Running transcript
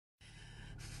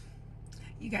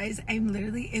You guys, I'm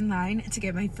literally in line to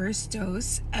get my first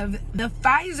dose of the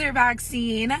Pfizer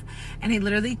vaccine, and I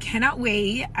literally cannot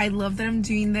wait. I love that I'm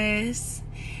doing this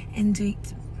and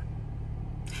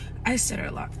I stutter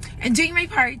a lot. And doing my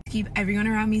part to keep everyone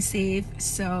around me safe.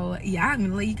 So yeah, I'm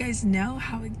gonna let you guys know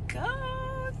how it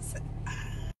goes.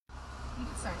 You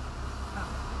can start. Oh.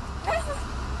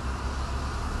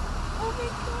 Oh my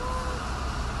god.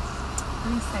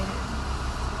 I'm excited.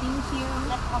 Thank you.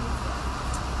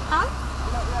 Huh?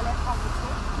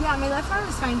 Yeah, my left arm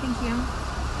is fine, thank you.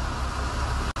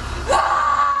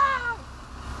 Ah!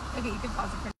 Okay, you can pause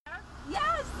it for now.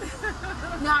 Yes!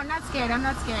 No, I'm not scared. I'm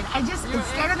not scared. I'm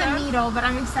scared of the needle, but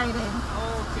I'm excited.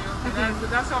 Oh, okay.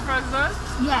 That's your first dose?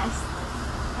 Yes.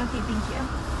 Okay, thank you.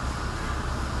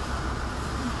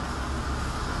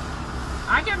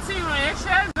 I can see your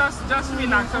eggshell. Just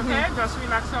relax, okay? Just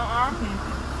relax your arm.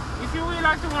 Okay. If you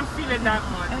relax, you won't feel it that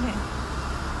much. Okay.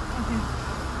 Okay.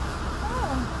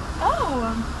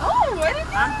 Oh, what did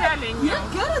you? I'm telling you. You're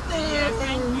good at this. Yeah,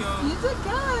 thank you. You did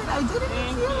good. I didn't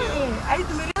even feel it. I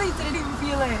literally didn't even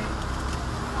feel it.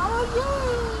 Oh,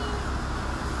 yay.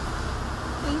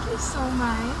 Thank you so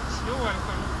much. You're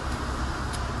welcome.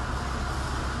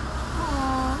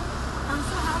 Oh, I'm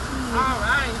so happy. All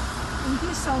right. Thank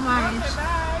you so much. Okay,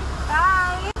 bye.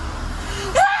 Bye.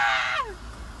 Ah!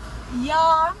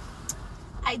 Y'all,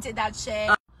 I did that shit.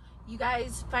 You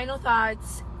guys, final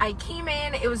thoughts. I came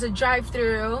in, it was a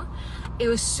drive-through. It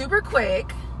was super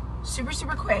quick, super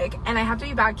quick, and I have to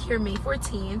be back here May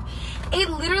 14th. It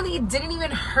literally didn't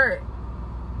even hurt.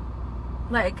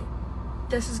 Like,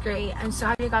 this is great. I'm so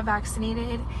happy I got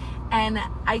vaccinated, and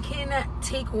I can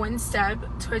take one step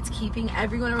towards keeping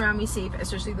everyone around me safe,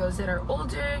 especially those that are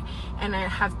older and I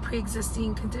have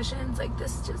pre-existing conditions. Like,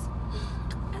 this just,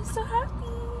 I'm so happy.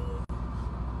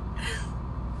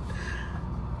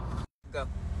 Go.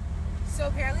 So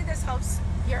apparently this helps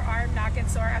your arm not get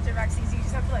sore after vaccines. You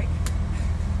just have to like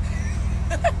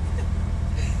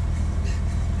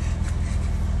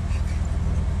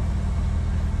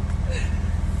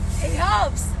it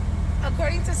helps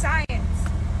according to science.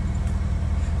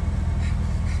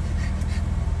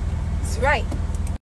 That's right.